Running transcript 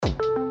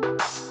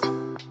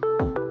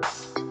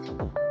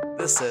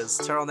This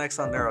is Turtlenecks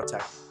on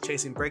Neurotech,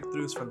 chasing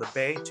breakthroughs from the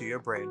Bay to your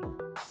brain.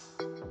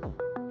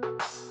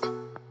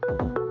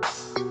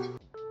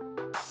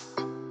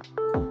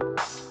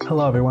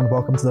 Hello, everyone.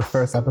 Welcome to the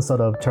first episode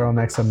of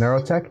Turtlenecks on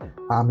Neurotech.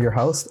 I'm your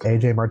host,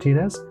 AJ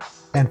Martinez.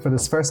 And for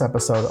this first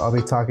episode, I'll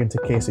be talking to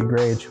Casey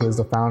Grage, who is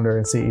the founder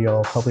and CEO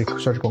of Public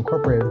Surgical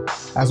Incorporated,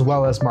 as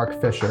well as Mark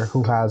Fisher,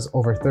 who has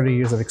over 30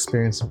 years of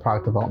experience in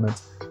product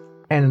development.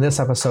 And in this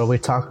episode, we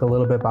talk a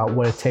little bit about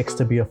what it takes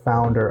to be a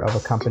founder of a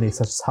company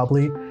such as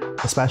Hubbly,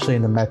 especially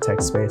in the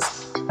medtech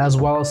space, as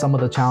well as some of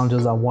the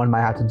challenges that one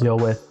might have to deal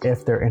with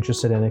if they're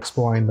interested in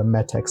exploring the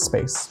medtech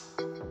space.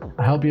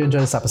 I hope you enjoy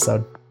this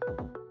episode.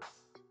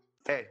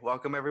 Hey,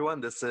 welcome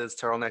everyone. This is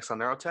Turtlenecks on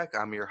Neurotech.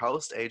 I'm your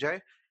host,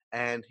 AJ.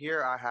 And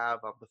here I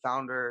have the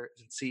founder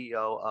and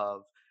CEO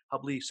of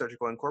Hubbly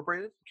Surgical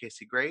Incorporated,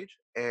 Casey Grage,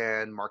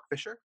 and Mark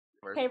Fisher.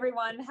 Hey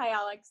everyone. Hi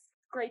Alex.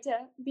 Great to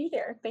be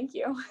here. Thank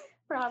you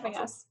for having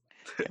us.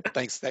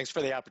 Thanks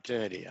for the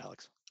opportunity,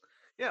 Alex.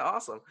 Yeah,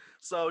 awesome.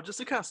 So just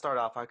to kind of start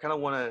off, I kind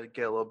of want to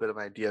get a little bit of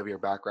an idea of your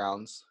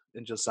backgrounds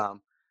and just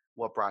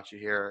what brought you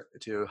here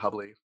to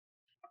Hubbly.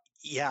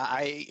 Yeah,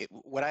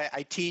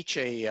 I teach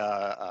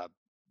a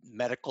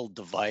medical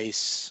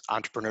device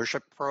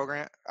entrepreneurship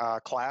program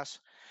class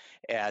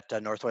at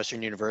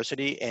Northwestern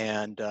University,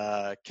 and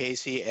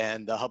Casey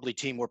and the Hubbly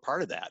team were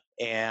part of that.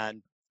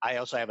 And I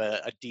also have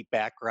a deep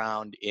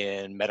background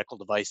in medical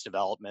device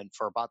development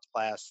for about the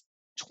last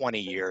 20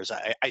 years.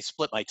 I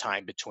split my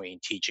time between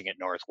teaching at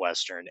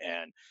Northwestern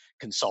and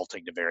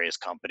consulting to various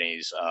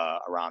companies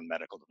around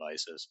medical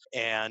devices.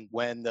 And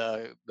when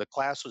the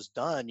class was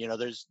done,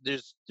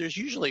 there's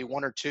usually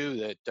one or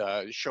two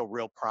that show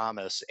real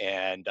promise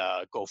and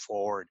go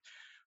forward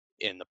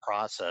in the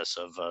process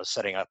of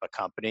setting up a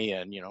company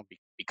and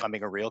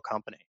becoming a real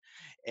company.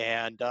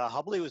 And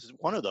Hubbly was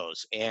one of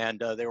those,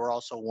 and they were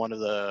also one of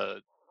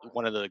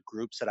the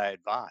groups that I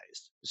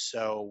advised.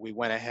 So we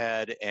went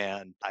ahead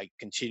and I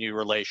continued a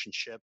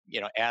relationship,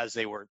 as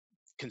they were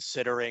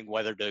considering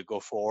whether to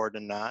go forward or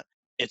not.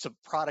 It's a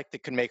product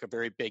that can make a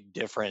very big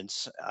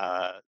difference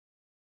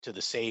to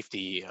the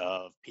safety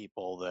of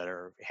people that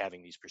are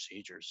having these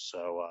procedures.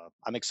 So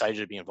I'm excited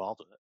to be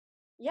involved with it.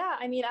 Yeah,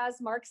 I mean, as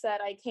Mark said,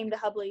 I came to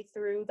Hubbly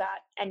through that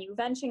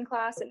NUvention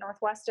class at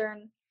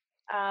Northwestern.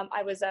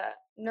 I was a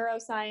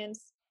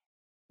neuroscience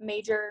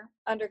major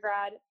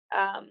undergrad,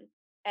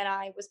 and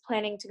I was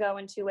planning to go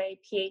into a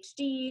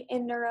PhD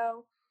in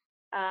neuro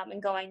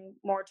and going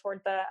more toward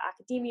the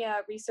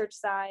academia research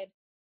side.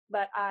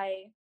 But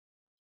I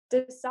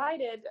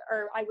decided,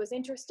 or I was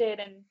interested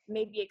in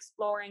maybe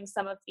exploring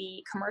some of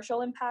the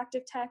commercial impact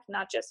of tech,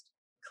 not just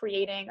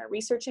creating or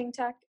researching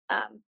tech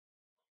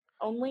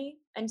only.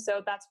 And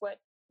so that's what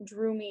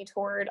drew me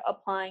toward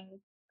applying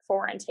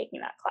for and taking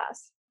that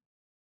class.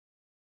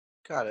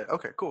 Got it.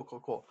 Okay,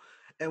 cool.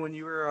 And when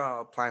you were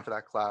applying for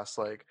that class,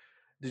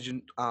 did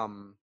you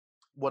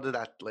what did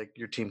that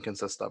your team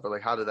consist of, or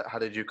how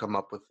did you come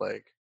up with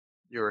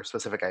your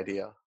specific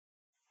idea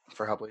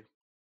for Hubbly?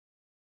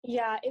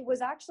 Yeah, it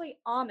was actually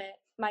Amit,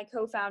 my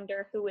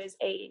co-founder, who is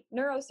a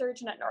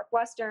neurosurgeon at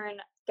Northwestern,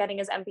 getting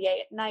his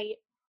MBA at night.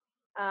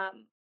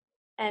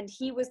 And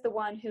he was the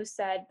one who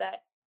said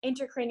that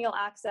intracranial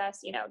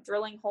access,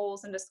 drilling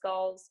holes into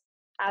skulls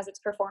as it's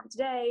performed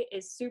today,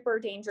 is super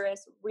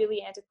dangerous,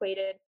 really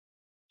antiquated.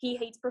 He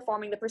hates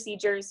performing the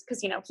procedures because,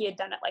 he had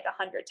done it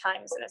 100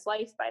 times in his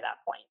life by that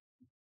point.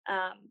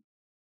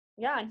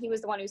 Yeah, and he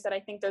was the one who said, I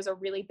think there's a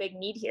really big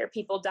need here.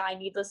 People die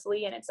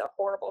needlessly, and it's a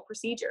horrible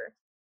procedure.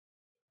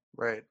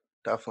 Right,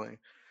 definitely.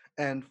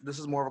 And this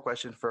is more of a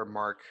question for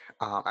Mark.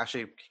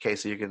 Actually,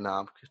 Casey, you can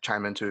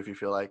chime in too if you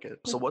feel like it.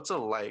 So what's it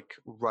like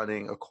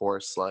running a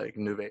course like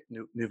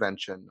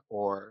NUvention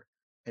or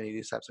any of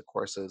these types of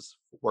courses,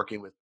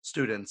 working with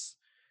students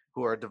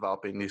who are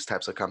developing these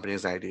types of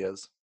companies and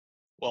ideas?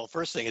 Well,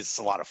 first thing is it's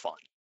a lot of fun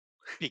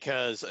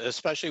because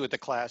especially with the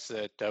class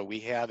that we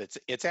have,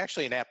 it's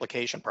actually an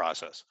application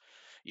process.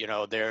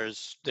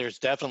 There's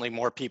definitely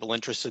more people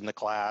interested in the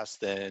class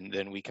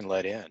than we can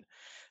let in.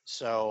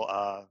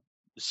 So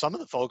some of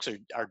the folks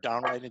are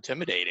downright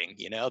intimidating.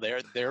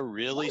 They're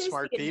really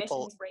smart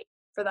people. What is the admissions rate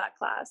for that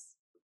class?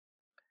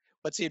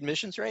 What's the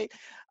admissions rate?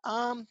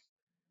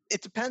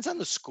 It depends on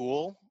the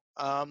school.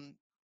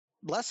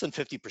 Less than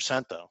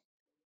 50% though.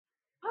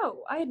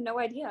 Oh, I had no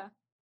idea.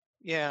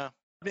 Yeah,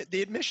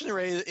 the admission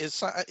rate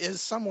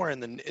is somewhere in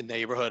the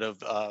neighborhood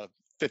of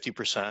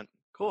 50%.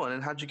 Cool. And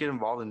then how'd you get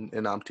involved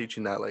in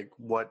teaching that?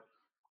 What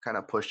kind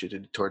of pushed you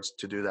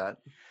to do that?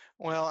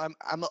 Well,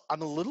 I'm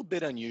a little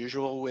bit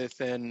unusual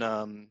within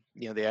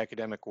the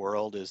academic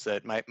world. Is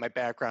that my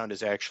background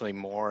is actually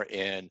more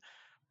in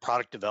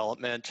product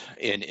development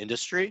in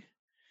industry,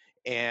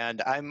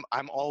 and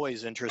I'm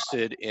always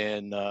interested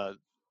in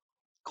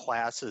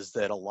classes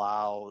that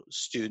allow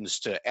students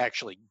to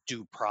actually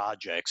do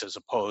projects as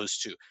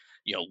opposed to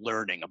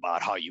learning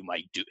about how you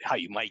might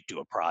do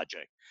a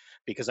project,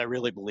 because I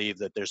really believe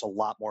that there's a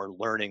lot more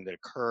learning that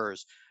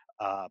occurs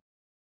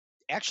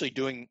actually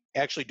doing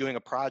a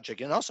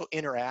project and also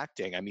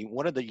interacting. I mean,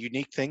 one of the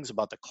unique things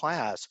about the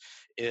class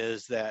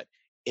is that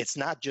it's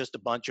not just a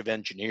bunch of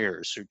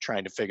engineers who are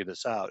trying to figure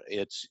this out.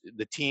 It's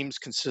the teams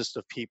consist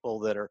of people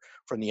that are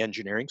from the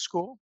engineering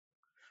school,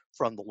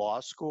 from the law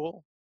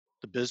school,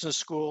 the business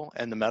school,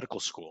 and the medical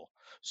school.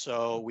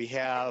 So we And then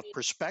have me.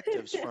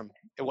 perspectives from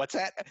what's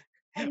that?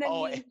 And then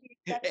Oh, me,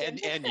 the exception.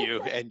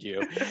 and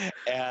you,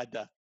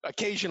 and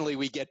occasionally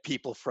we get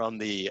people from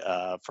the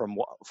from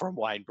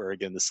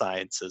Weinberg and the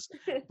sciences,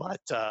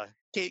 but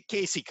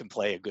Casey can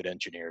play a good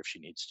engineer if she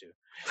needs to,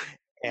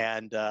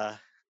 and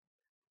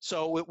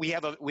so we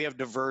have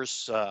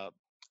diverse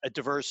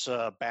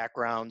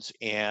backgrounds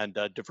and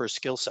diverse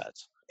skill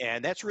sets,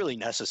 and that's really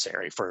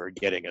necessary for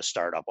getting a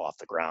startup off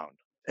the ground.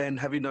 And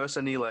have you noticed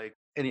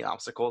any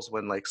obstacles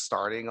when like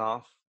starting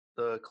off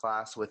the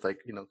class with like,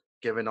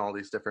 given all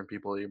these different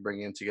people you're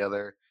bringing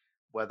together,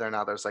 whether or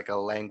not there's like a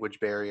language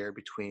barrier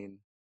between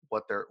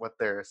what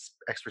their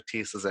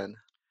expertise is in?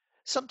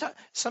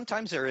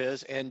 Sometimes there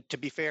is, and to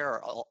be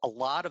fair, a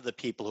lot of the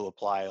people who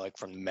apply, like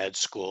from the med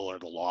school or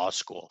the law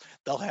school,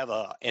 they'll have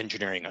a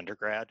engineering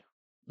undergrad.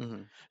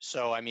 Hmm.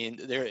 So I mean,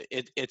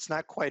 it's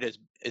not quite as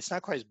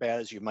bad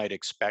as you might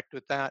expect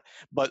with that.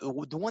 But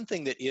the one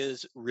thing that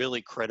is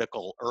really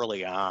critical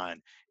early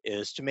on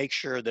is to make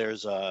sure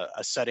there's a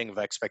setting of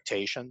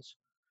expectations.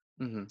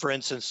 Hmm. For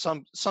instance,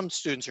 some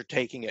students are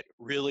taking it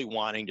really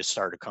wanting to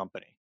start a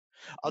company.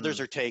 Others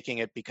Mm. are taking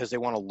it because they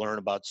want to learn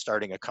about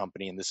starting a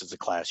company, and this is the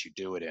class you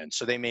do it in.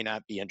 So they may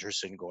not be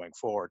interested in going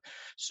forward.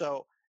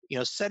 So,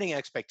 setting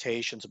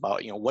expectations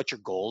about, what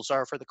your goals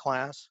are for the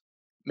class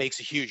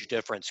makes a huge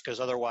difference, because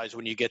otherwise,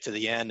 when you get to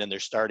the end and they're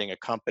starting a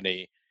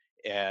company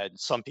and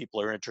some people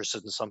are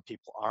interested and some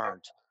people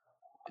aren't,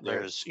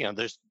 Right.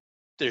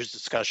 there's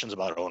discussions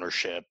about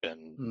ownership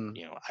and,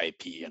 Mm.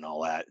 IP and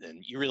all that.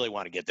 And you really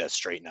want to get that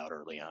straightened out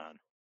early on.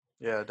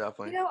 Yeah, You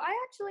definitely. know, I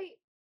actually,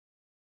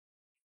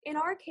 in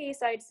our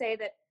case, I'd say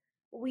that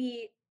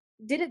we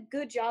did a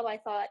good job, I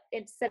thought,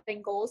 in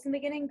setting goals in the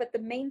beginning, but the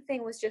main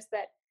thing was just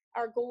that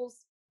our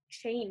goals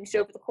changed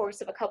over the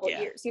course of a couple of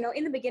Yeah. years. You know,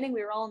 in the beginning,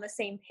 we were all on the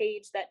same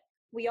page that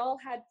we all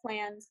had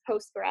plans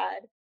post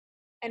grad,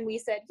 and we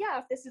said, yeah,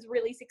 if this is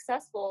really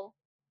successful,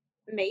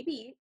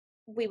 maybe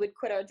we would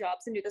quit our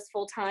jobs and do this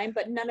full time,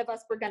 but none of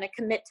us were going to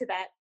commit to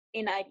that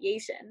in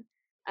ideation.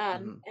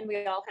 Hmm. And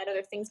we all had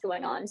other things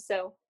going on.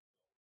 So,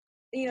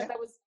 Yeah. that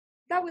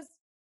was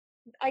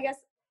I guess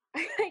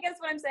I guess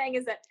what I'm saying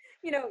is that,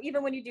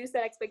 even when you do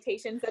set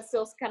expectations, that's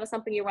still kind of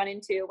something you run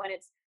into when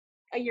it's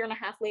a year and a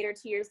half later,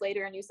 2 years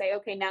later, and you say,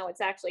 okay, now it's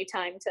actually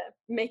time to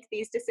make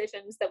these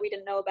decisions that we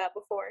didn't know about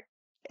before.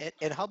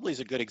 And Hubley's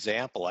a good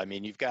example. I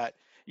mean, you've got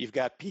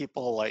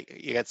people like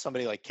you got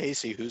somebody like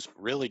Casey who's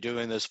really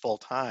doing this full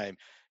time,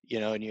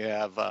 and you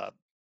have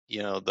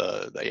you have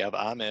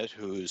Amit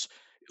who's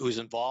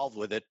involved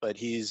with it, but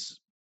he's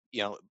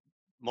you know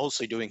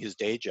mostly doing his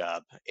day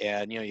job,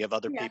 and you have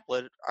other Yeah, people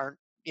that aren't,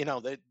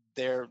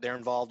 they're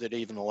involved at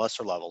even a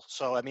lesser level.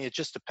 So I mean, it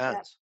just yeah.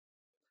 depends.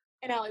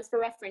 And Alex, for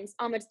reference,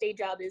 Ahmed's day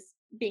job is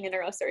being a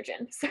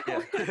neurosurgeon. So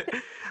Yeah.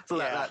 So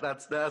that, Yeah.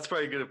 that that's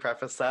probably good to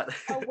preface that.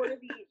 a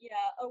worthy, yeah,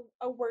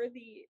 a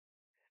worthy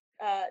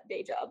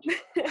day job.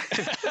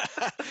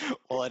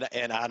 Well,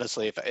 and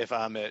honestly, if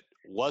Amit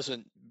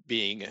wasn't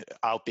being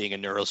a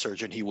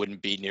neurosurgeon, he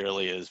wouldn't be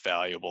nearly as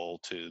valuable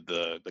to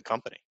the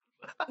company.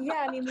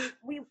 Yeah, I mean,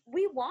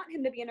 we want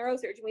him to be a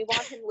neurosurgeon. We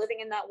want him living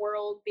in that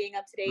world, being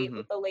up to date Hmm.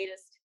 with the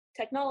latest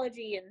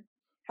technology and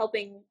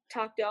helping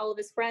talk to all of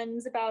his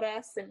friends about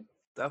us. And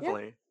yeah,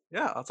 Definitely.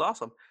 Yeah, that's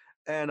awesome.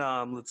 And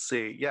let's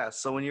see. Yeah,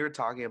 so when you were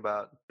talking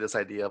about this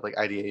idea of like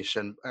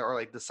ideation or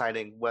like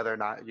deciding whether or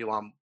not you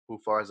want to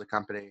move forward as a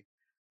company,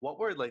 what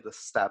were like the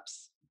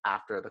steps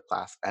after the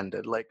class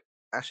ended? Like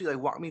actually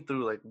like walk me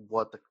through like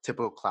what the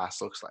typical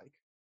class looks like.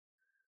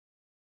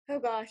 oh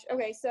gosh.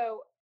 Okay,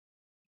 so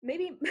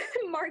maybe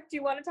Mark, do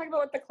you want to talk about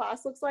what the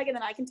class looks like, and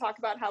then I can talk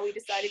about how we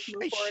decided to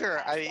move forward Sure.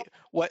 past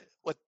that.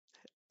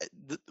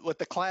 What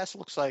the class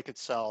looks like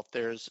itself.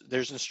 There's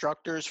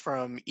instructors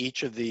from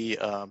each of the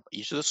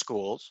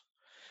schools.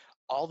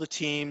 All the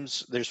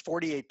teams. There's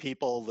 48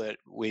 people that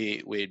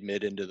we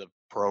admit into the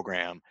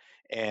program,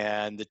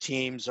 and the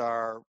teams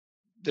are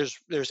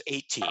there's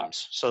 8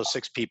 teams, so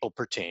 6 people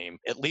per team.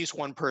 At least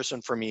one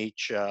person from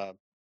each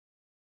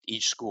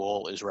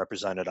school is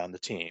represented on the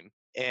team.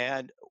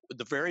 And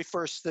the very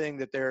first thing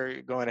that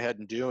they're going ahead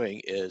and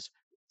doing is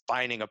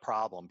finding a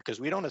problem, because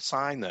we don't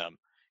assign them.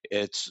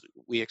 It's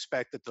we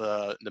expect that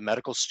the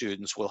medical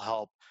students will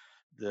help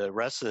the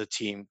rest of the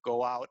team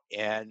go out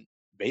and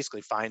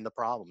basically find the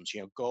problems.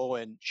 Go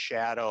and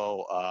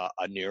shadow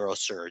a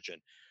neurosurgeon,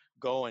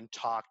 go and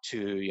talk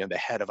to the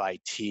head of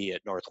IT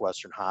at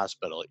Northwestern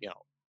Hospital.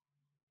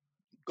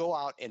 Go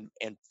out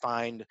and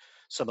find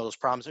some of those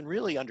problems and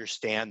really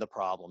understand the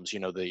problems,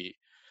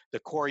 the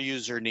core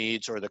user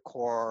needs or the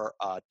core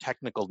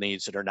technical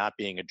needs that are not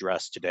being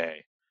addressed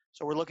today.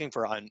 So we're looking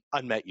for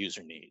unmet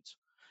user needs,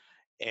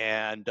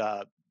 and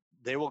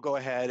they will go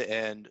ahead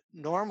and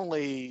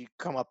normally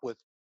come up with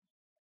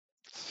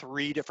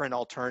 3 different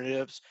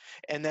alternatives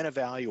and then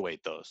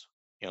evaluate those.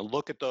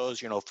 look at those,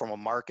 from a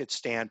market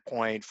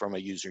standpoint, from a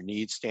user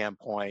need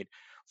standpoint,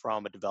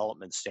 from a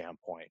development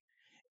standpoint,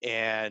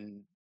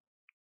 and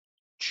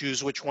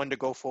choose which one to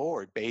go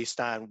forward based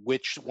on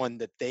which one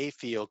that they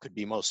feel could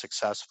be most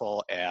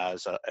successful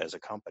as a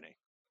company.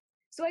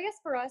 So I guess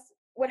for us,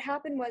 what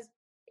happened was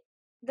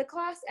the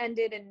class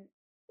ended in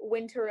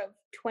winter of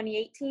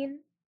 2018.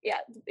 Yeah,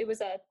 it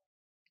was a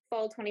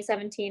fall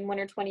 2017,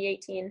 winter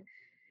 2018.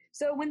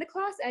 So when the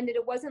class ended,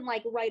 it wasn't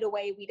like right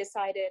away we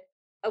decided,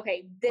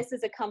 okay, this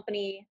is a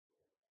company,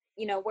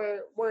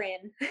 we're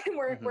in,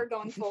 we're Hmm.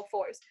 going full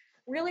force.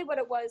 Really, what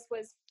it was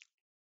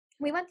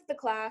we went to the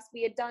class.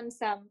 We had done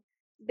some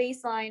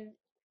baseline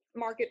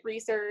market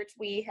research.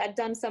 We had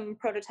done some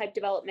prototype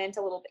development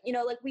a little bit.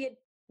 Like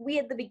we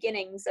had the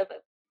beginnings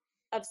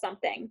of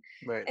something.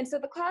 Right. And so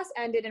the class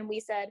ended, and we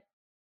said,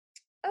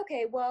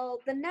 okay, well,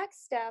 the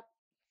next step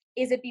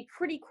is it'd be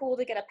pretty cool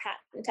to get a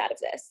patent out of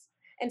this.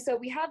 And so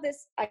we have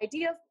this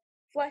idea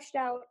fleshed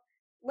out.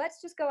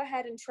 Let's just go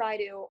ahead and try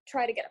to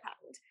get a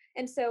patent.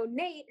 And so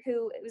Nate,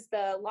 who was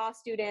the law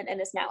student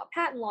and is now a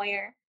patent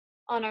lawyer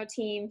on our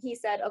team, he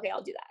said, okay,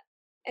 I'll do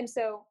that. And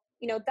so,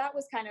 that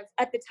was kind of,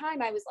 at the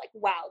time I was like,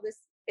 wow, this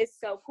is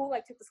so cool.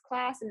 I took this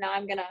class and now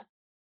I'm going to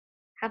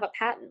have a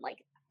patent. Like,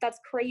 that's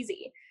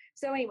crazy.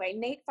 So anyway,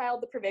 Nate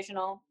filed the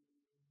provisional.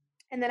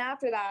 And then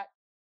after that,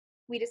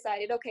 we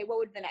decided, okay, what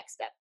would the next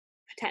step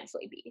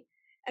potentially be?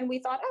 And we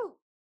thought, oh,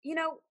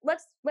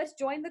 let's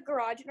join the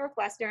garage at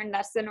Northwestern.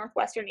 That's the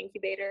Northwestern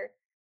incubator.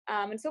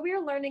 And so we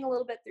were learning a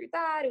little bit through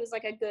that. It was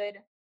like a good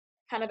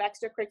kind of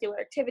extracurricular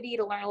activity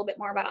to learn a little bit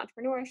more about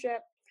entrepreneurship.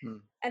 Hmm.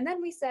 And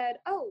then we said,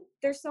 oh,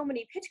 there's so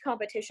many pitch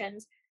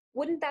competitions.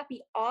 Wouldn't that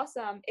be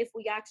awesome if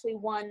we actually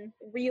won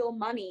real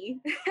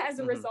money as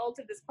a result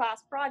of this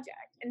class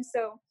project? And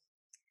so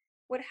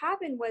what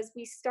happened was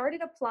we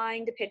started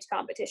applying to pitch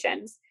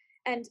competitions.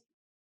 And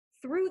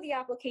through the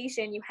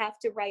application, you have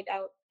to write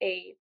out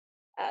a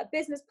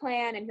business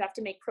plan and you have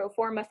to make pro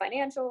forma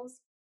financials.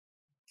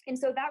 And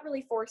so that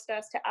really forced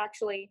us to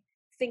actually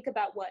think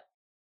about what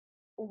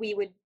we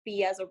would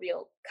be as a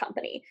real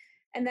company.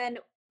 And then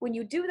when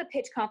you do the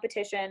pitch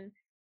competition,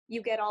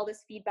 you get all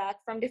this feedback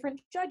from different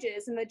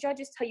judges, and the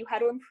judges tell you how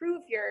to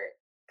improve your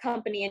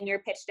company and your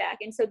pitch deck.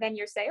 And so then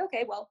you say,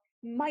 okay, well,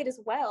 might as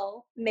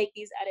well make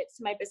these edits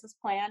to my business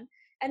plan.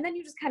 And then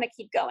you just kind of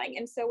keep going.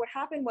 And so what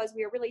happened was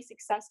we were really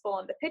successful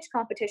in the pitch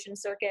competition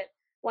circuit,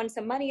 won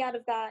some money out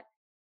of that.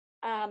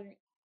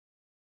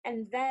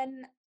 And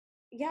then,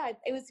 yeah,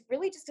 it was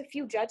really just a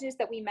few judges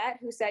that we met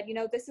who said,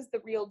 this is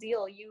the real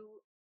deal. You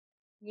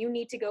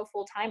need to go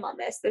full time on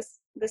this.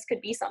 This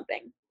could be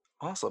something.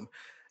 Awesome.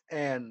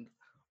 And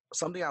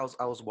something I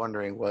was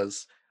wondering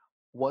was,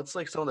 what's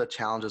like some of the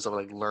challenges of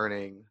like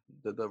learning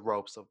the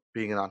ropes of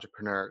being an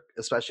entrepreneur,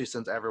 especially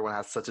since everyone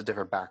has such a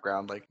different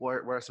background? Like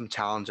what are some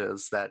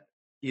challenges that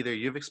either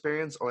you've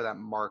experienced or that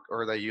Mark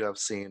or that you have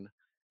seen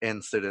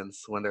in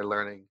students when they're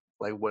learning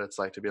like what it's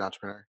like to be an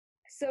entrepreneur?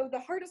 So the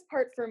hardest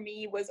part for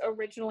me was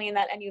originally in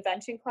that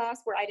NUvention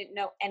class where I didn't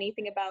know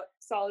anything about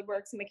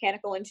SolidWorks and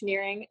mechanical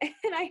engineering.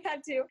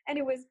 And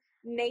it was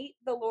Nate,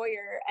 the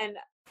lawyer, and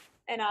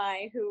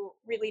I who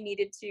really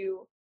needed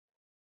to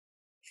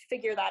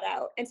figure that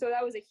out. And so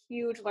that was a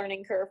huge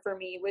learning curve for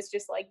me, was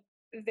just like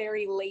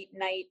very late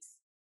nights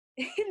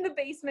in the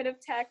basement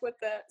of tech with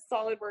the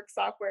SolidWorks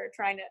software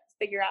trying to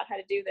figure out how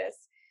to do this.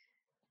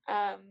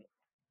 Um,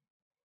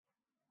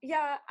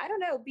 yeah, I don't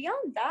know.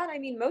 Beyond that, I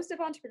mean, most of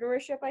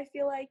entrepreneurship, I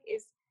feel like,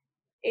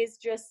 is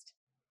just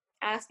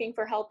asking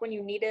for help when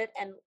you need it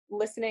and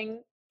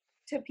listening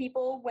to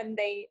people when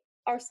they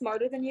are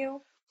smarter than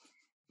you.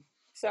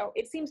 So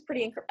it seems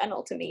pretty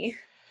incremental to me.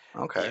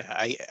 Okay.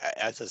 Yeah,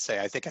 as I say,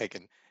 I think I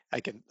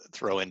can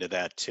throw into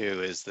that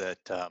too. Is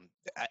that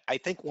I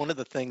think one of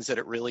the things that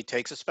it really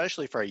takes,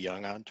 especially for a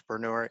young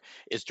entrepreneur,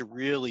 is to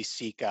really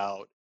seek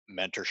out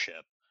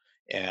mentorship.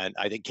 And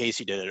I think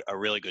Casey did a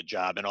really good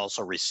job, and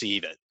also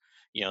receive it.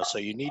 So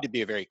you need to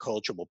be a very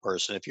coachable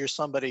person. If you're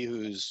somebody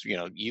who's,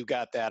 you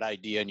got that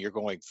idea and you're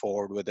going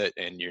forward with it,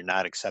 and you're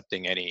not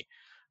accepting any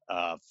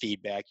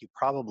feedback, you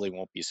probably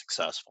won't be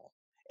successful.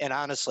 And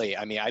honestly,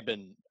 I mean, I've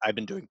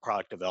been doing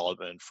product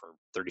development for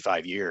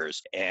 35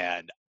 years,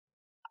 and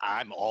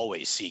I'm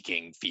always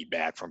seeking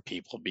feedback from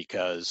people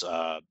because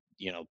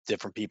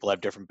different people have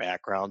different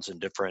backgrounds and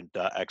different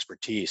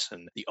expertise,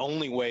 and the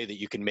only way that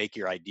you can make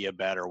your idea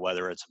better,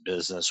 whether it's a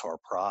business or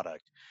a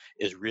product,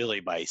 is really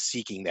by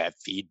seeking that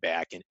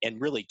feedback and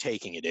really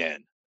taking it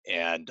in,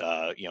 and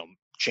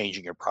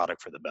changing your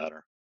product for the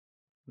better.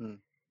 Hmm.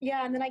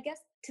 Yeah, and then I guess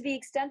to the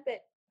extent that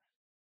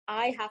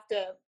I have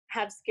to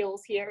have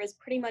skills here is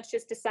pretty much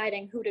just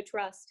deciding who to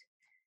trust.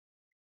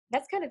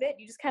 That's kind of it.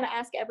 You just kind of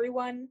ask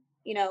everyone,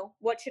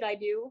 what should I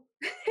do?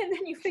 And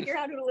then you figure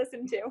out who to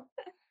listen to.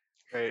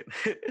 Great.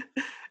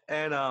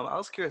 And I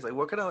was curious, like,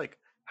 what kind of like,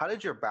 how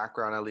did your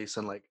background, at least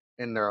in like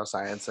in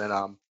neuroscience, and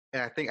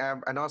I think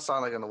I know I saw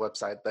like on the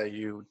website that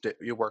you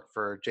worked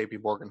for J.P.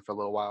 Morgan for a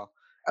little while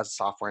as a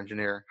software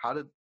engineer. How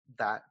did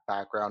that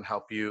background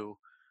help you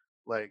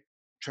like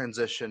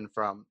transition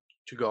from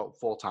to go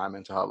full time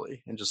into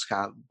Hubley and just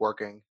kind of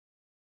working?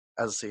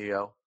 as a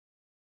CEO?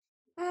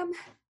 Um,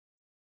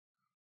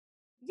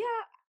 yeah,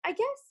 I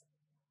guess.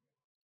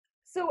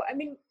 So, I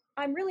mean,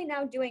 I'm really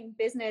now doing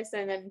business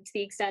and then to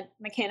the extent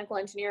mechanical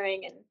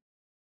engineering, and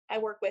I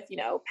work with,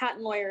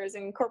 patent lawyers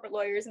and corporate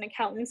lawyers and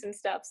accountants and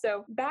stuff.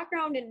 So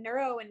background in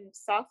neuro and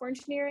software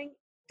engineering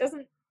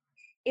doesn't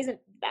isn't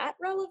that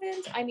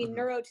relevant. I mean, Hmm.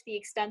 neuro to the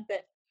extent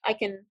that I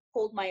can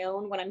hold my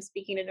own when I'm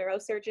speaking to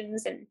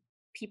neurosurgeons and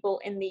people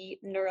in the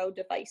neuro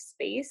device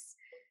space.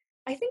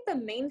 I think the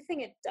main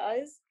thing it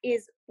does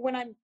is when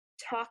I'm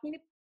talking to,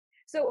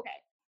 so okay,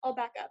 I'll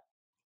back up.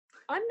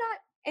 I'm not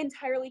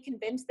entirely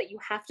convinced that you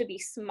have to be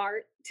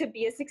smart to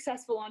be a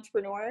successful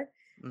entrepreneur.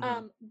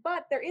 Hmm.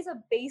 But there is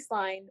a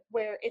baseline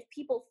where if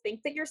people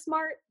think that you're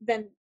smart,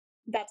 then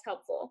that's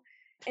helpful.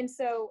 And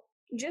so,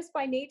 just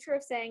by nature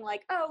of saying,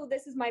 like, oh,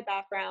 this is my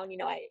background,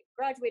 I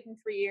graduated in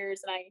 3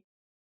 years and I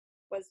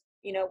was,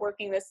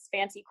 working this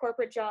fancy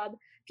corporate job,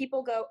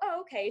 people go,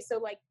 oh, okay, so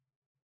like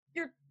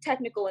you're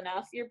technical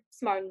enough, you're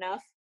smart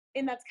enough.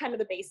 And that's kind of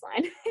the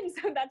baseline. And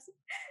so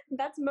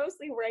that's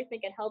mostly where I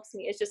think it helps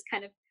me is just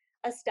kind of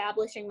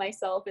establishing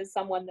myself as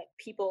someone that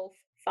people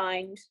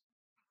find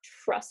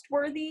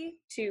trustworthy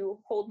to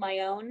hold my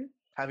own.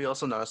 Have you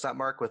also noticed that,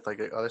 Mark, with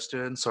like other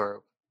students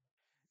or?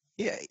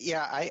 Yeah.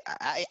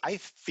 I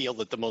feel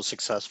that the most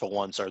successful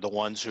ones are the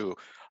ones who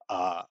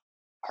uh,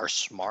 are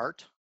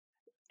smart,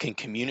 can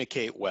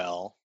communicate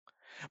well,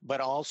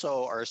 but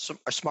also are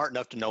smart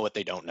enough to know what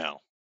they don't know.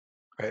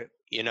 Right.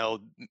 You know,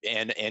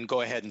 and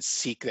go ahead and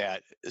seek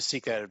that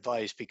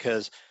advice,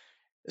 because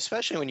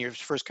especially when you're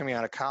first coming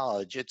out of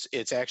college,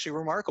 it's actually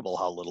remarkable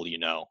how little you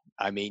know.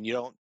 I mean, you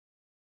don't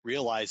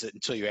realize it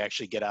until you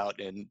actually get out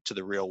into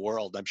the real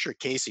world. I'm sure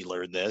Casey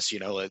learned this.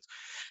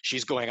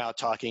 She's going out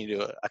talking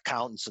to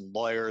accountants and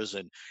lawyers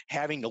and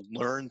having to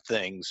learn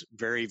things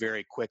very,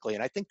 very quickly.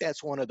 And I think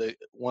that's one of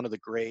the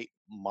great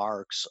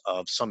marks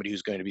of somebody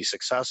who's going to be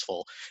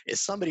successful is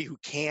somebody who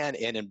can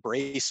and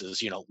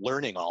embraces,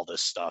 learning all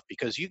this stuff,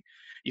 because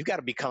you've got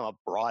to become a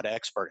broad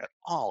expert at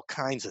all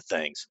kinds of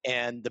things.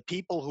 And the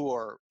people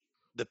who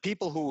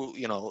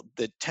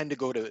that tend to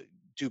go to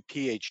do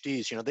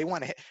PhDs, they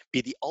want to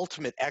be the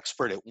ultimate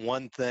expert at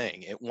one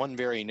thing, at one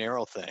very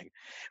narrow thing,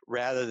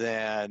 rather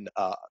than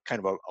kind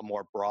of a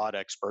more broad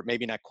expert,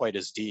 maybe not quite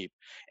as deep.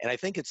 And I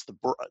think it's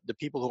the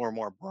people who are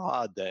more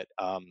broad that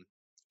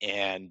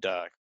and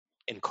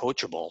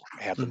coachable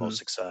have the Hmm. most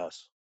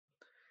success.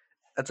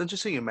 That's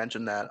interesting you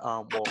mentioned that.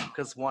 Well,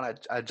 because one,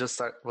 I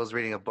just was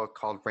reading a book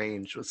called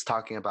Range, was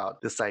talking about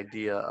this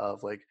idea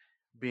of like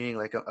being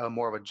like a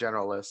more of a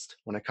generalist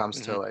when it comes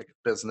to Hmm. like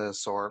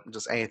business or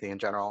just anything in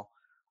general.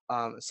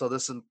 So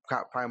this is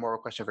probably more of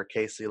a question for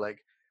Casey. Like,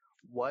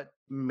 what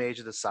made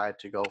you decide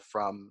to go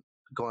from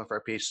going for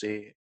a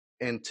PhD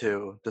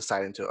into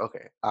deciding to,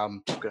 okay,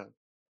 I'm gonna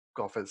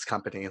go for this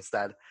company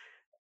instead,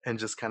 and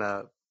just kind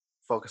of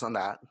focus on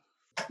that?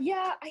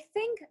 Yeah, I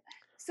think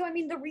so. I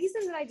mean, the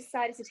reason that I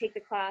decided to take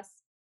the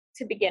class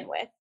to begin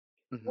with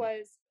Hmm.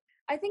 was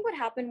I think what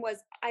happened was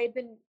I had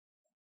been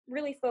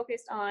really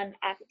focused on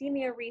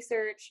academia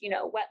research,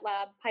 wet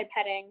lab,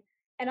 pipetting,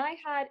 and I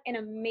had an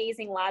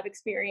amazing lab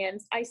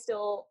experience. I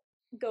still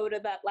go to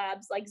that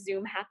lab's like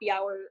Zoom happy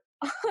hour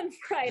on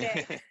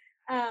Friday.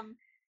 Um,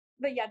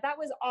 but yeah, that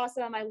was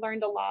awesome. I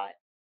learned a lot.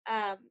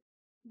 Um,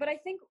 but I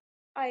think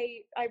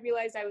I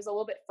realized I was a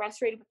little bit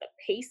frustrated with the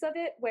pace of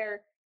it,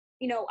 where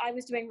I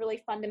was doing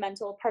really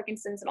fundamental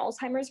Parkinson's and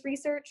Alzheimer's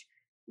research,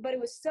 but it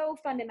was so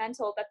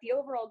fundamental that the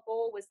overall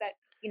goal was that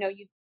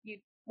you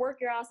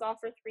work your ass off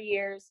for 3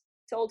 years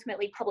to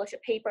ultimately publish a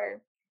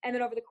paper, and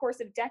then over the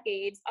course of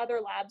decades, other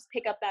labs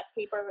pick up that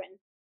paper and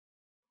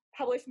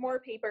publish more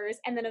papers,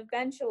 and then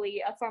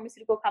eventually a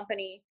pharmaceutical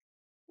company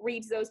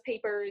reads those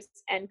papers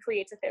and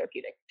creates a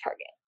therapeutic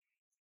target.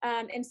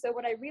 And so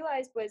what I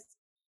realized was,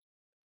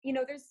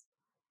 there's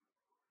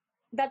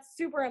that's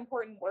super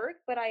important work,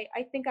 but I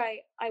think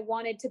I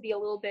wanted to be a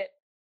little bit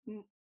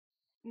m-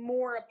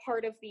 more a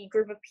part of the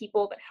group of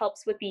people that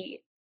helps with the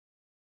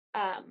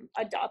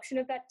adoption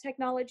of that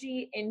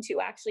technology into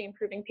actually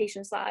improving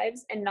patients'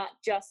 lives, and not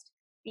just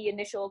the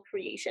initial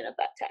creation of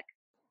that tech.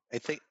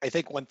 I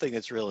think one thing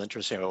that's real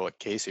interesting about what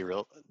Casey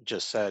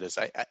just said is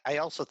I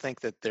also think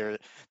that there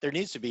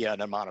needs to be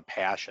an amount of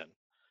passion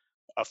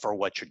for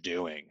what you're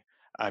doing.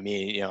 I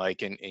mean,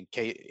 like in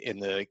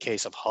the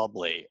case of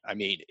Hubley, I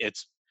mean,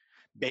 it's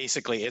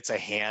a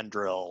hand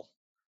drill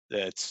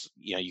that's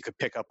you could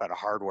pick up at a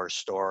hardware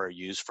store,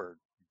 used for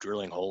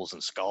drilling holes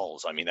in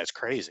skulls. I mean, that's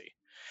crazy.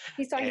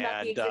 He's talking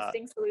about the And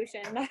existing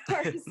solution, not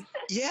ours.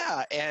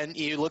 yeah, and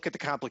you look at the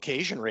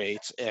complication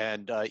rates,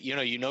 and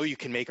you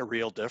can make a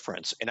real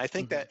difference. And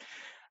Hmm.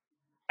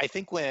 I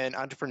think when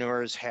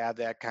entrepreneurs have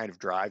that kind of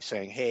drive,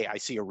 saying, "Hey, I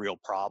see a real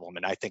problem,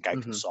 and I think I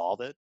can Hmm.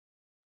 solve it,"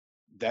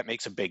 that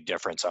makes a big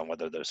difference on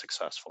whether they're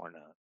successful or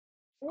not.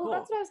 Well,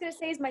 that's Cool. what I was going to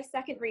say is my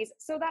second reason.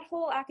 So that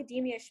whole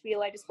academia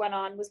spiel I just went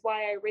on was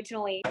why I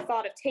originally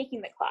thought of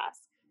taking the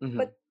class. Hmm.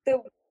 But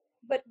the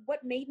but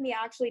what made me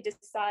actually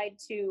decide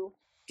to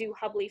do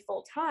Hubley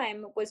full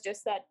time was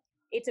just that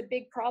it's a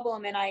big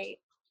problem, and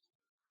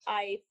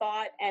I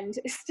thought and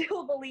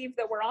still believe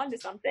that we're onto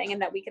something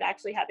and that we could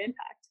actually have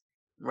impact.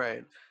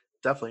 Right.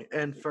 Definitely.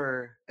 And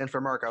for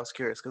Mark, I was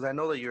curious because I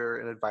know that you're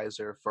an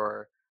advisor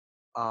for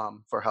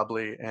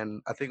Hubley,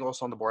 and I think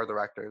also on the board of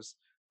directors.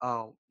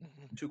 Um,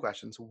 Mhm. Two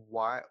questions: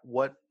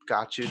 what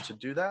got you to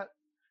do that,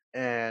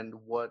 and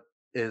what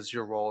is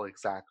your role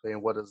exactly,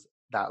 and what does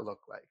that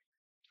look like?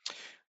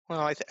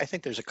 Well, I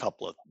think there's a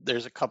couple of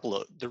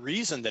the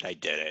reason that I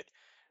did it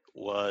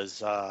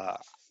was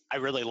I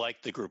really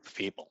liked the group of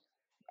people.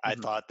 I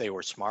Hmm. thought they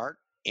were smart,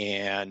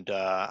 and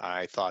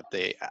I thought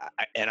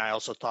and I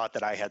also thought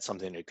that I had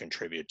something to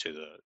contribute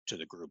to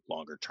the group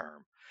longer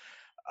term.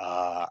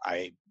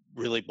 I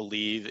really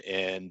believe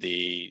in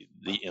the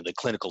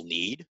clinical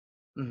need.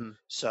 Hmm.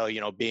 So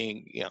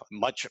being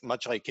much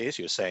like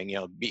Casey was saying,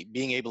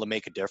 being able to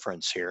make a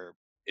difference here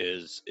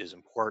is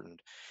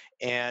important.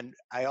 And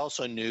I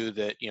also knew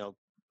that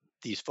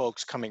these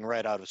folks coming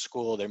right out of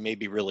school, they may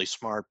be really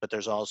smart, but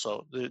there's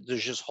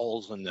just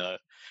holes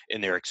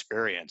in their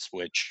experience,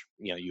 which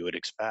you would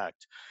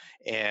expect.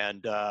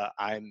 And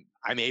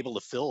I'm able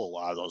to fill a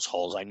lot of those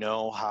holes. I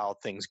know how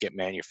things get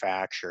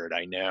manufactured.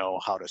 I know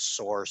how to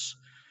source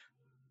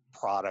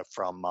product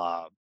from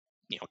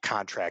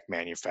contract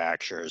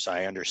manufacturers.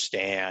 I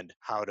understand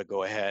how to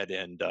go ahead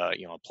and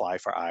apply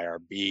for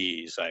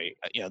IRBs.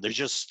 There's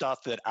just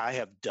stuff that I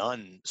have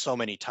done so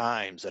many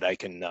times that I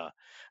can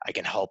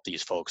help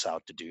these folks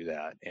out to do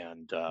that.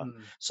 And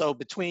Hmm. so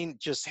between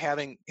just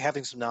having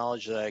some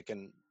knowledge that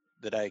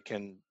I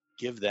can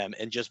give them,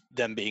 and just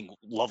them being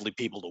lovely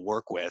people to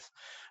work with,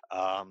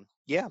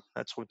 yeah,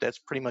 that's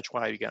pretty much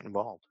why I got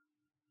involved.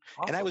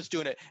 And I was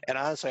Awesome. doing it, and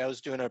honestly, I was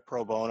doing it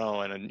pro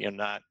bono, and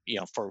not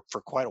for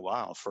quite a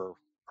while, for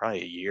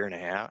probably a year and a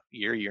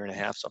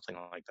half, something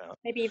like that.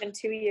 Maybe even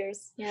 2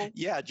 years. Yeah.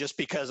 Yeah, just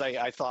because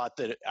I thought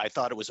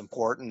it was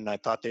important, and I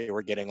thought they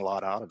were getting a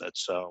lot out of it.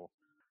 So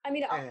I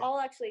mean, And I'll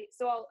actually,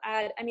 so I'll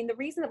add, I mean, the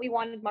reason that we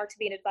wanted Mark to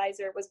be an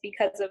advisor was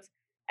because of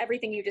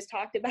everything you just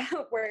talked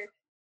about, where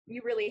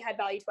you really had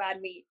value to add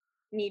and we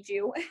need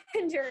you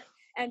and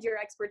your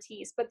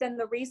expertise. But then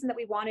the reason that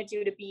we wanted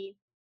you to be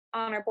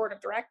on our board of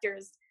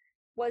directors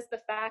was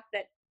the fact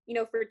that,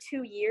 for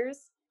 2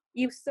 years,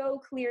 you so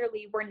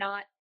clearly were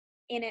not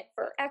in it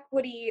for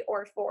equity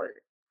or for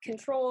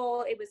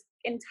control. It was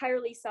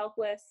entirely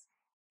selfless.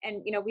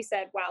 And, we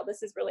said, wow,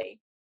 this is really,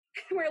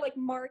 we're like,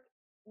 Mark,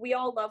 we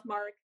all love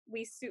Mark.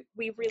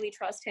 We really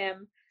trust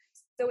him.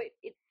 So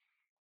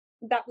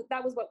that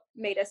was what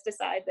made us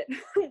decide that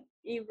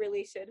you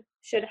really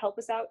should help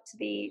us out to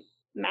the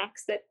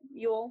max that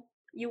you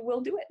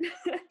will do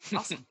it.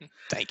 awesome.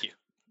 thank you.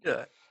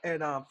 Yeah.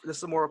 And this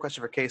is more a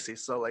question for Casey.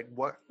 So, like,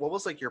 what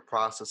was like your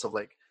process of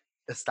like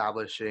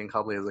establishing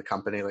Hubley as a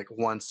company? Like,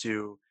 once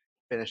you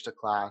finished a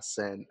class,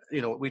 and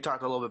we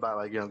talked a little bit about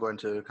like going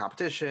to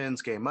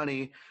competitions, getting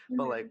money,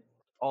 but like Mhm.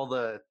 all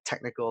the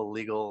technical,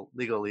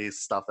 legalese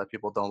stuff that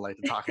people don't like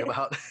to talk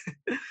about.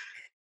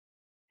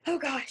 Oh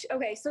gosh.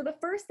 Okay. So the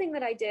first thing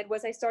that I did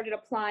was I started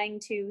applying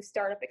to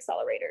startup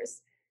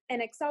accelerators.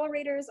 And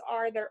accelerators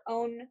are their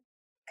own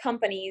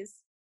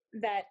companies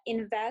that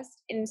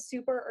invest in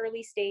super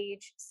early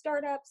stage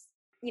startups.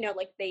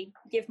 Like they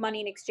give money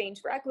in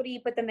exchange for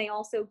equity, but then they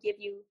also give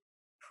you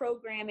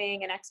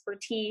programming and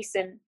expertise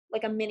and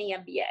like a mini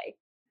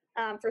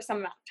MBA for some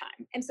amount of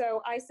time. And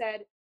so I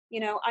said,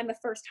 I'm a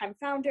first time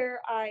founder.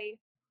 I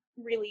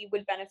really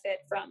would benefit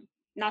from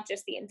not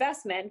just the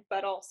investment,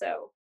 but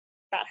also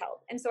that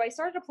help. And so I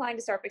started applying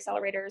to startup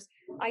accelerators.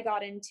 I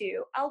got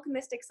into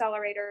Alchemist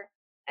Accelerator,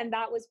 and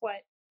that was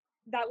what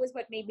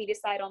made me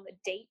decide on the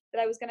date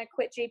that I was going to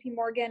quit JP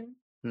Morgan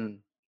Hmm.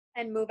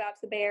 and move out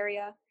to the Bay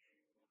Area.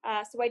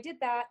 So I did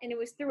that, and it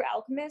was through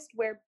Alchemist,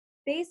 where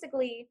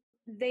basically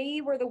they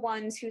were the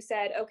ones who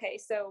said, okay,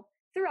 so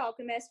through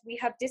Alchemist, we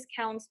have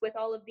discounts with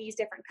all of these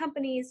different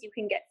companies. You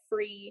can get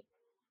free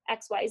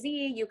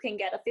XYZ, you can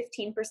get a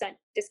 15%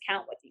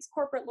 discount with these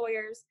corporate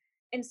lawyers.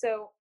 And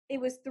so it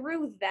was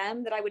through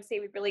them that I would say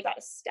we really got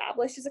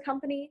established as a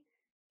company.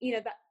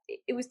 That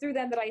it was through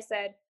them that I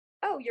said,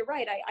 oh, you're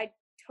right. I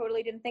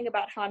totally didn't think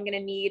about how I'm going to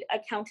need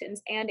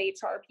accountants and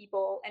HR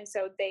people. And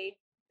so they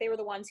were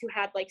the ones who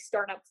had like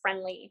startup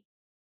friendly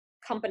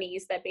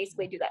companies that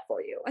basically do that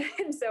for you.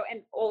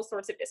 And all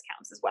sorts of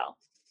discounts as well.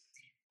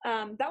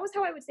 That was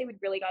how I would say we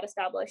really got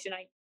established. And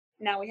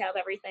now we have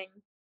everything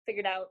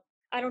figured out.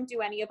 I don't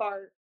do any of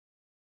our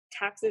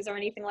taxes or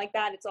anything like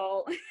that. It's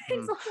all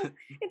Hmm.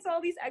 it's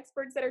all these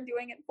experts that are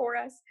doing it for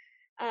us.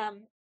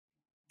 Um,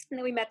 and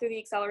then we met through the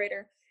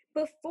accelerator.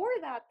 Before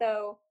that,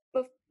 though,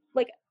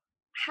 like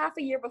half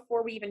a year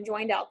before we even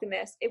joined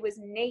Alchemist, it was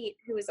Nate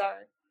who was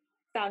our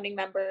founding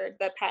member,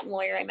 the patent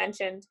lawyer I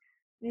mentioned.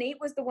 Nate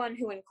was the one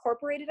who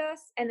incorporated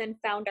us and then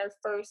found our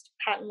first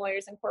patent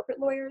lawyers and corporate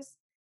lawyers.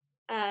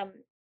 Um,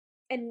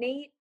 and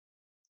Nate,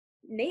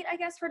 I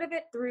guess, heard of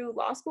it through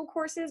law school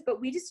courses,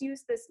 but we just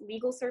used this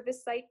legal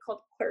service site called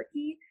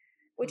Clerky,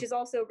 which is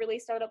also really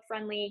startup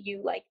friendly.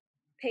 You like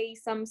pay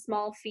some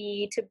small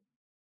fee to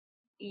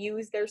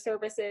use their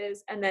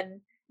services, and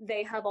then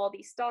they have all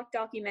these stock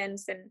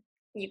documents, and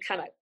you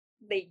kind of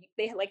they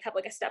like have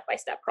like a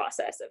step-by-step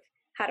process of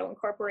how to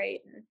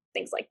incorporate and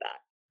things like that.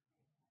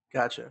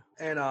 Gotcha.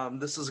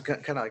 And this is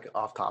kind of like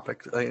off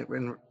topic,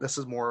 and this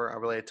is more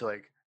related to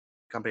like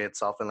company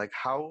itself and like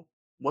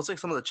what's like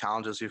some of the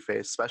challenges you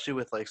face, especially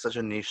with like such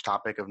a niche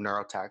topic of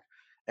neurotech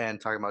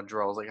and talking about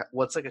drills. Like,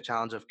 what's like a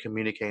challenge of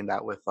communicating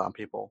that with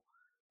people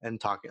and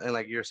talking and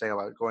like you're saying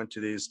about going to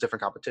these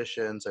different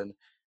competitions and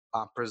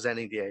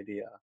presenting the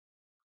idea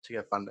to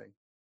get funding.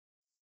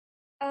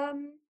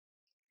 Um,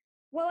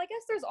 well, I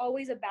guess there's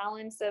always a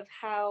balance of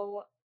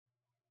how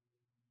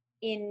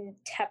in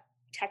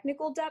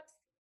technical depth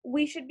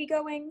we should be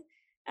going,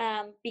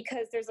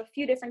 because there's a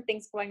few different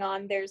things going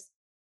on. There's,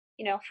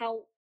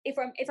 how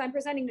if I'm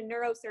presenting to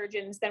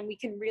neurosurgeons, then we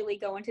can really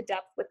go into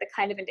depth with the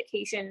kind of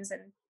indications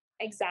and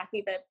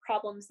exactly the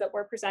problems that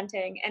we're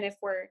presenting. And if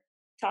we're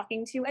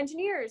talking to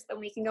engineers, then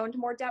we can go into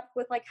more depth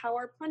with like how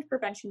our plunge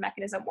prevention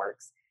mechanism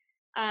works.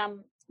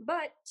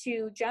 But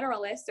to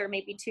generalists or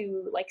maybe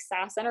to like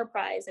SaaS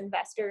enterprise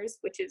investors,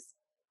 which is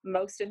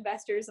most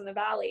investors in the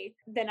Valley,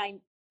 then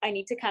I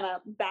need to kind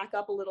of back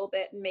up a little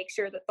bit and make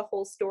sure that the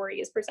whole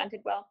story is presented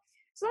well.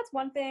 So that's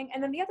one thing.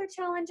 And then the other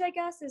challenge, I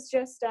guess, is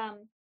just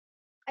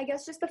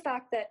just the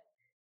fact that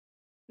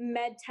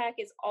med tech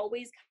is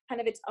always kind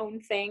of its own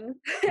thing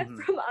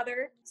from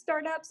other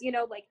startups,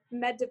 like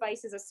med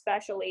devices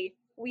especially.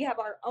 We have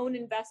our own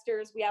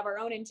investors, we have our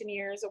own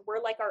engineers,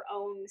 we're like our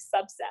own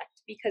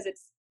subsect because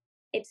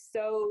it's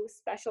so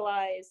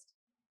specialized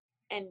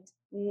and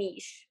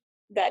niche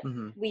that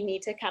we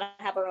need to kind of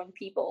have our own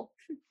people.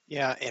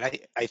 Yeah, and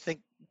I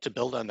think to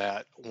build on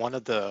that, one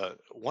of the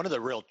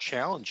real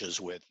challenges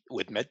with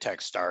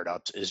medtech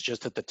startups is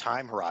just that the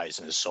time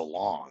horizon is so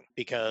long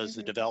because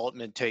the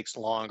development takes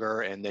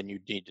longer, and then you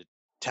need to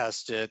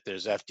test it.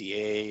 There's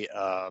FDA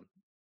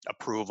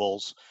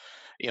approvals,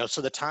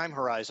 so the time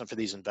horizon for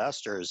these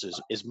investors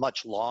is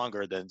much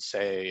longer than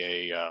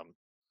say a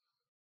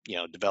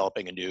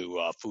developing a new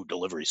food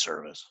delivery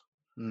service.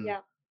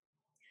 Yeah.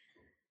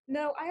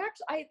 No,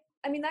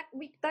 I mean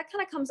that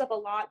kind of comes up a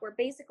lot where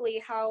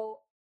basically how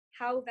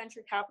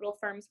venture capital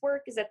firms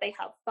work is that they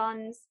have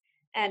funds,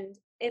 and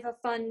if a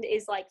fund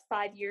is like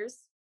 5 years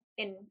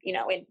in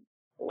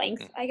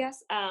length, I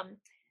guess,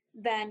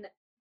 then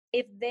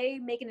if they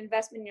make an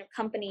investment in your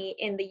company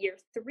in the year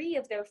 3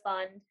 of their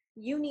fund,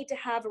 you need to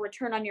have a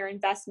return on your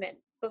investment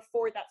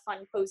before that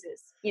fund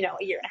closes, a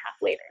year and a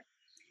half later.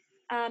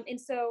 And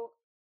so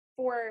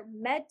for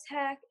med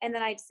tech, and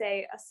then I'd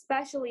say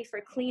especially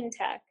for clean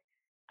tech,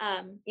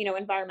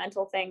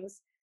 environmental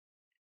things,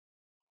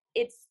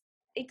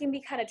 it can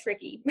be kind of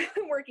tricky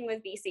working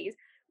with VCs.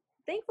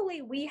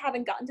 Thankfully, we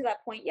haven't gotten to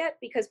that point yet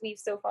because we've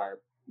so far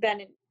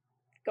been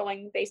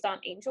going based on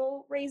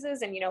angel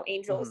raises, and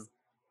angels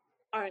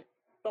aren't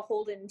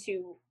beholden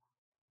to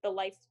the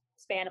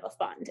lifespan of a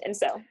fund. And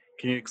so,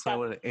 can you explain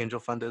what an angel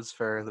fund is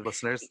for the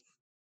listeners?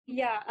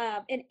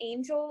 Yeah, an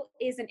angel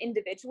is an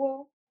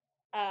individual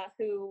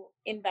who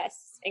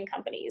invests in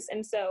companies.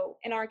 And so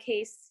in our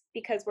case,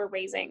 because we're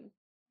raising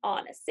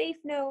on a safe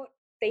note,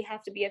 they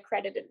have to be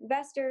accredited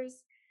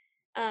investors.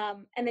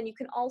 And then you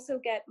can also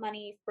get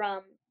money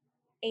from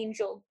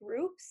angel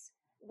groups,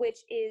 which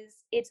is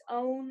its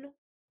own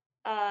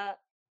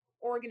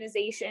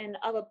organization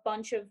of a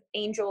bunch of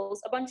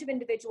angels, a bunch of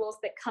individuals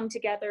that come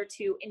together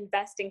to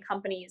invest in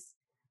companies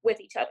with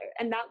each other.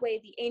 And that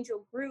way the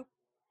angel group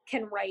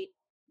can write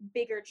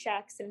bigger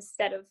checks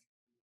instead of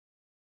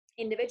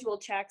individual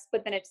checks,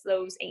 but then it's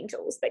those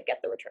angels that get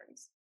the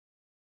returns.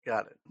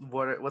 Got it.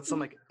 What's some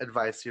like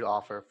advice you'd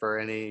offer for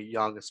any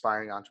young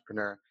aspiring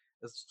entrepreneur,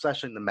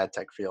 especially in the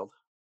medtech field?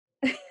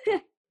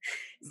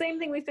 Same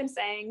thing we've been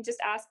saying, just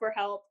ask for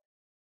help.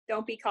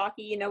 Don't be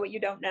cocky, you know what you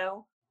don't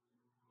know,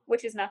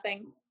 which is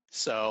nothing.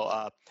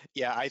 So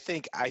yeah, I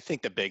think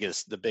the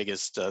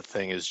biggest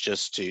thing is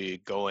just to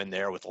go in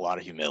there with a lot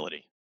of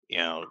humility,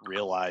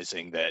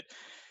 realizing that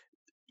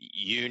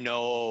you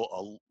know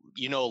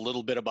a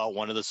little bit about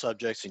one of the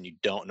subjects and you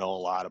don't know a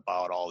lot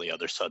about all the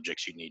other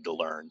subjects you need to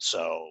learn.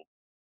 So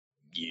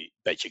you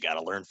got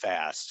to learn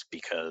fast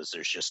because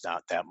there's just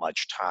not that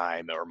much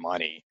time or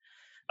money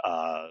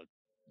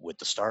with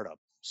the startup.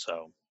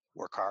 So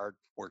work hard,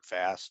 work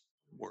fast,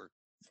 work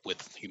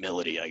with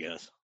humility, I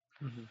guess.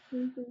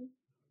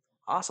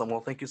 Awesome. Well,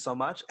 thank you so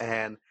much,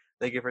 and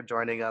thank you for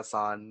joining us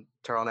on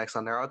Turtlenecks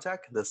on Neurotech.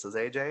 This is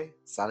AJ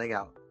signing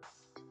out.